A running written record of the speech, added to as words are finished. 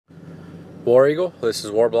War Eagle. This is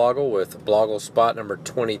War Blogle with BlogleSpot number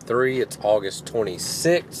 23. It's August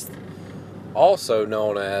 26th, also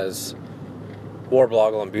known as War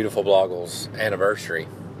Blogle and Beautiful Blogle's anniversary.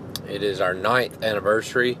 It is our 9th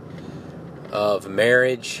anniversary of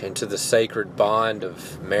marriage, into the sacred bond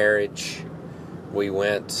of marriage. We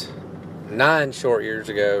went 9 short years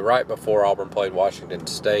ago, right before Auburn played Washington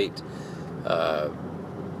State,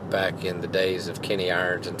 back in the days of Kenny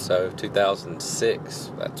Irons, and so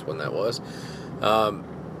 2006, that's when that was.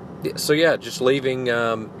 Just leaving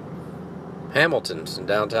Hamilton's in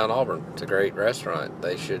downtown Auburn. It's a great restaurant.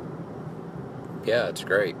 It's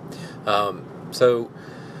great. I'm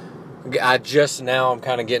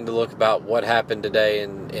kind of getting to look about what happened today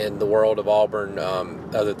in the world of Auburn,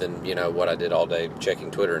 other than, what I did all day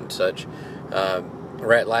checking Twitter and such.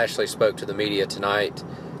 Rhett Lashley spoke to the media tonight,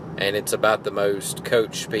 and it's about the most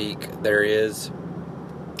coach speak there is.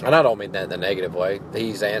 And I don't mean that in a negative way.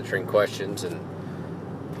 He's answering questions and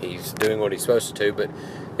he's doing what he's supposed to, but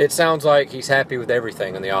it sounds like he's happy with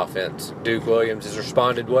everything on the offense. Duke Williams has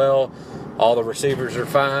responded well. All the receivers are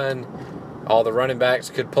fine. All the running backs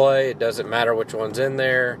could play. It doesn't matter which one's in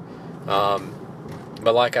there. But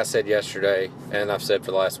like I said yesterday, and I've said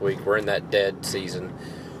for the last week, we're in that dead season.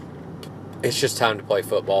 It's just time to play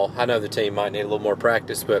football. I know the team might need a little more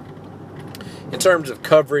practice, but in terms of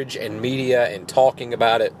coverage and media and talking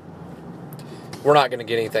about it, we're not going to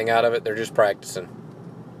get anything out of it. They're just practicing.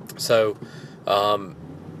 So,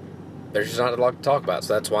 there's just not a lot to talk about.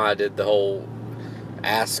 So that's why I did the whole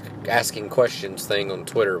asking questions thing on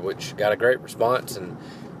Twitter, which got a great response, and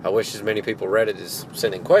I wish as many people read it as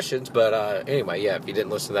sending questions. But anyway, if you didn't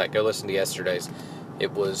listen to that, go listen to yesterday's.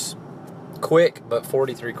 It was quick, but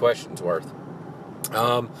 43 questions worth.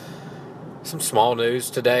 Some small news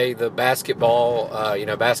today. The basketball,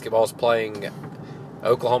 basketball's playing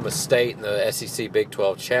Oklahoma State in the SEC Big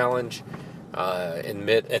 12 Challenge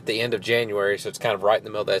at the end of January, so it's kind of right in the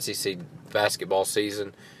middle of the SEC basketball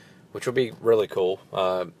season, which will be really cool.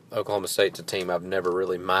 Oklahoma State's a team I've never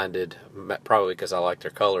really minded, probably because I like their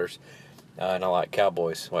colors, and I like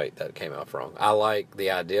Cowboys. Wait, that came out wrong. I like the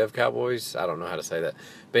idea of Cowboys. I don't know how to say that.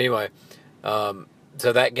 But anyway, so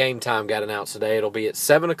that game time got announced today. It'll be at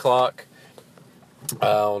 7 o'clock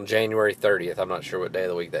on January 30th. I'm not sure what day of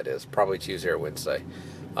the week that is. Probably Tuesday or Wednesday.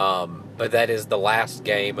 But that is the last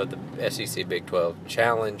game of the SEC Big 12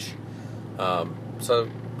 Challenge. It'll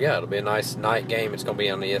be a nice night game. It's going to be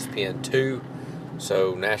on ESPN2,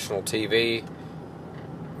 so national TV.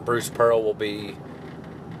 Bruce Pearl will be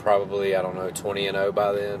probably, 20-0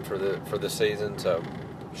 by then for the season, so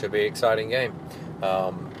should be an exciting game.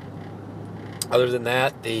 Other than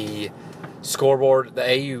that, the scoreboard, the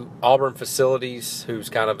AU Auburn facilities, who's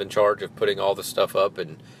kind of in charge of putting all the stuff up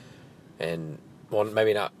and well,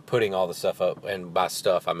 maybe not putting all the stuff up, and by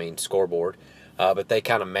stuff I mean scoreboard, but they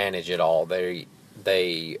kind of manage it all. They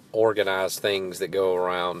organize things that go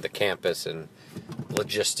around the campus and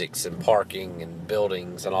logistics and parking and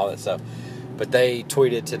buildings and all that stuff. But they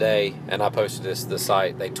tweeted today, and I posted this to the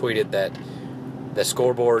site, they tweeted that the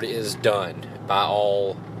scoreboard is done by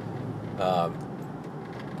all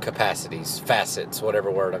capacities, facets,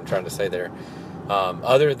 whatever word I'm trying to say there.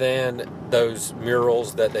 Other than those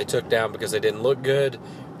murals that they took down because they didn't look good,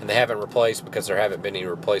 and they haven't replaced because there haven't been any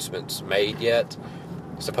replacements made yet.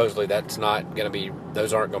 Supposedly those aren't going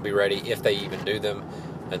to be ready, if they even do them,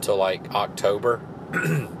 until like October.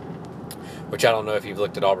 Which I don't know if you've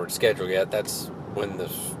looked at Auburn's schedule yet. That's when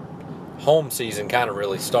the home season kind of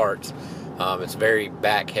really starts. It's very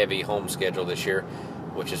back-heavy home schedule this year,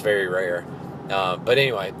 which is very rare. But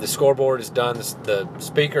anyway, the scoreboard is done. The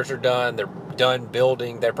speakers are done. They're done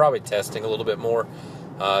building. They're probably testing a little bit more,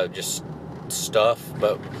 just stuff.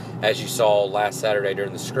 But as you saw last Saturday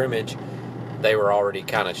during the scrimmage, they were already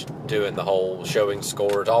kind of doing the whole showing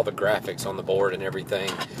scores, all the graphics on the board and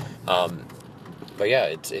everything.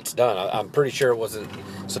 It's done. I'm pretty sure it wasn't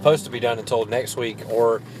supposed to be done until next week,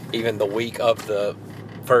 or even the week of the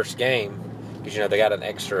first game, because they got an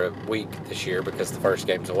extra week this year because the first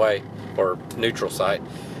game's away, or neutral site.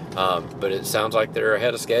 But it sounds like they're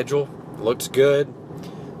ahead of schedule. Looks good.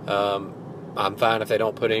 I'm fine if they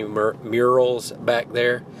don't put any murals back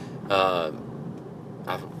there. I'm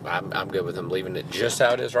good with them leaving it just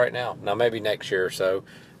how it is right now. Now, maybe next year or so,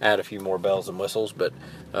 add a few more bells and whistles, but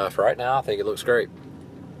for right now, I think it looks great.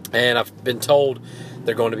 And I've been told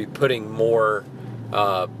they're going to be putting more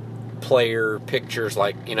player pictures,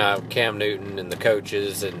 like, Cam Newton and the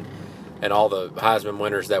coaches and all the Heisman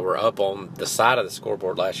winners that were up on the side of the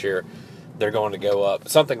scoreboard last year. They're going to go up.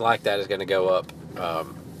 Something like that is going to go up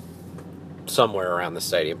somewhere around the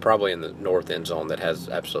stadium, probably in the north end zone that has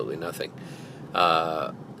absolutely nothing.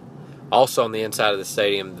 Also on the inside of the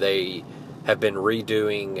stadium, they have been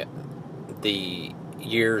redoing the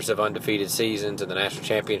years of undefeated seasons and the national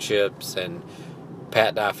championships and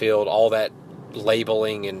Pat Dye Field, all that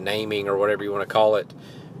labeling and naming or whatever you want to call it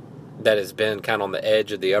that has been kind of on the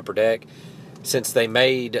edge of the upper deck. Since they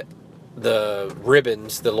made the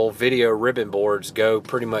ribbons, the little video ribbon boards, go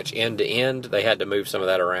pretty much end to end, they had to move some of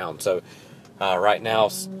that around. So right now,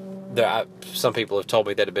 some people have told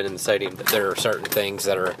me that have been in the stadium that there are certain things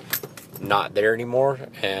that are not there anymore,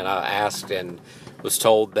 and I asked and was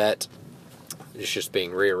told that it's just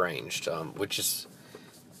being rearranged, which is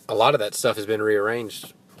a lot of that stuff has been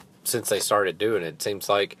rearranged since they started doing it. It seems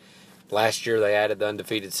like last year they added the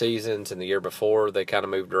undefeated seasons, and the year before they kind of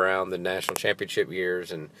moved around the national championship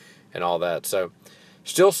years and all that. So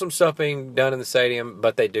still some stuff being done in the stadium,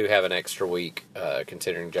 but they do have an extra week,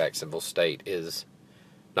 considering Jacksonville State is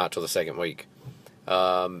not till the second week.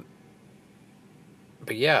 But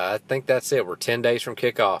yeah, I think that's it. We're 10 days from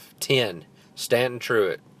kickoff. 10. Stanton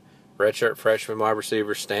Truitt. Redshirt freshman wide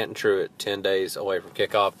receiver Stanton Truitt, 10 days away from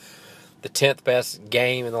kickoff. The 10th best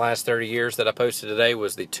game in the last 30 years that I posted today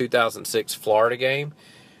was the 2006 Florida game,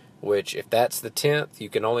 which if that's the 10th, you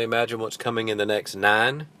can only imagine what's coming in the next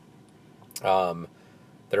 9. There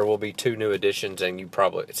will be 2 new additions, and you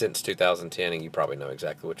probably, since 2010, and you probably know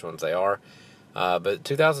exactly which ones they are. But the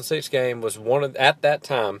 2006 game was at that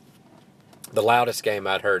time, the loudest game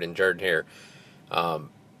I'd heard in Jordan Hare.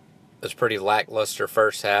 It was pretty lackluster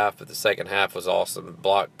first half, but the second half was awesome.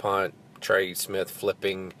 Block punt, Trey Smith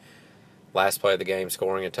flipping, last play of the game,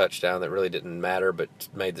 scoring a touchdown that really didn't matter, but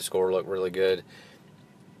made the score look really good.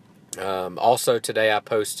 Also today I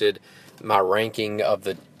posted my ranking of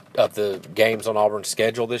the games on Auburn's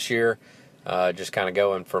schedule this year. Just kind of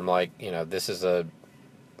going from this is a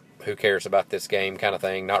who cares about this game kind of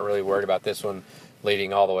thing. Not really worried about this one,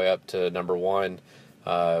 leading all the way up to number 1,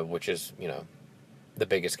 which is, the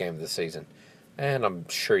biggest game of the season. And I'm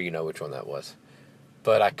sure you know which one that was.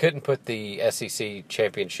 But I couldn't put the SEC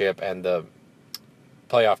championship and the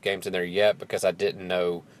playoff games in there yet because I didn't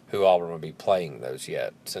know who Auburn would be playing those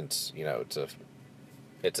yet, since,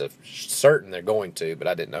 it's a certain they're going to, but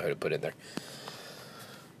I didn't know who to put in there.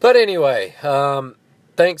 But anyway,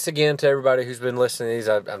 thanks again to everybody who's been listening to these.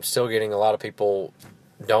 I'm still getting a lot of people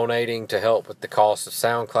donating to help with the cost of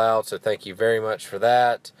SoundCloud, so thank you very much for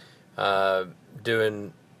that.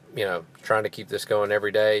 Trying to keep this going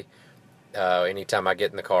every day, anytime I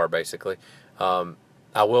get in the car, basically. We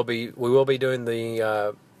will be doing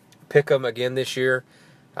the Pick'em again this year.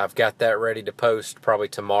 I've got that ready to post probably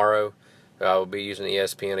tomorrow. I will be using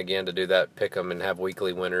ESPN again to do that Pick'em and have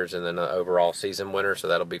weekly winners and then an overall season winner, so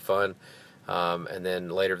that'll be fun. And then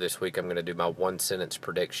later this week, I'm going to do my one-sentence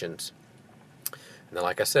predictions. And then,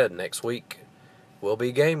 like I said, next week will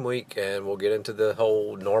be game week, and we'll get into the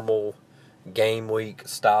whole normal game week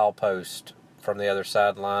style post from the other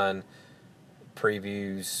sideline,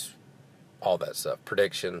 previews, all that stuff,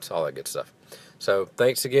 predictions, all that good stuff. So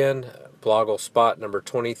thanks again. BlogleSpot number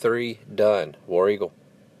 23 done. War Eagle.